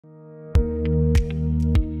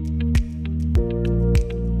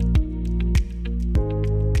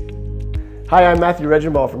Hi, I'm Matthew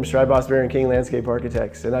Regenball from Stride Boss Bear and King Landscape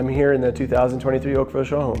Architects, and I'm here in the 2023 Oakville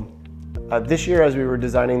Showhome. This year, as we were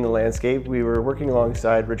designing the landscape, we were working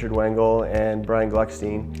alongside Richard Wengel and Brian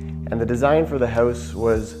Gluckstein, and the design for the house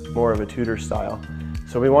was more of a Tudor style.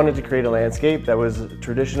 So we wanted to create a landscape that was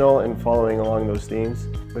traditional and following along those themes.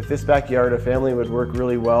 With this backyard, a family would work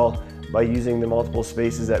really well by using the multiple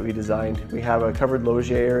spaces that we designed. We have a covered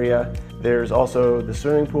loggia area. There's also the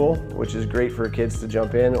swimming pool, which is great for kids to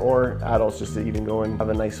jump in, or adults just to even go and have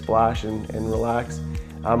a nice splash and relax.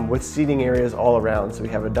 With seating areas all around. So we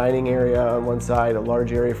have a dining area on one side, a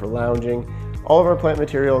large area for lounging. All of our plant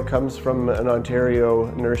material comes from an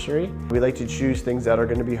Ontario nursery. We like to choose things that are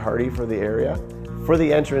going to be hardy for the area. For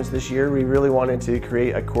the entrance this year, we really wanted to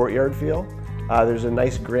create a courtyard feel. There's a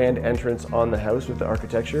nice grand entrance on the house with the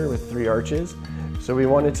architecture with 3 arches. So we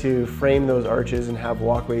wanted to frame those arches and have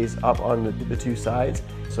walkways up on the 2 sides.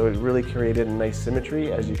 So it really created a nice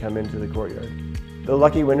symmetry as you come into the courtyard. The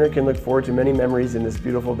lucky winner can look forward to many memories in this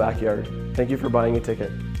beautiful backyard. Thank you for buying a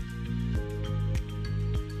ticket.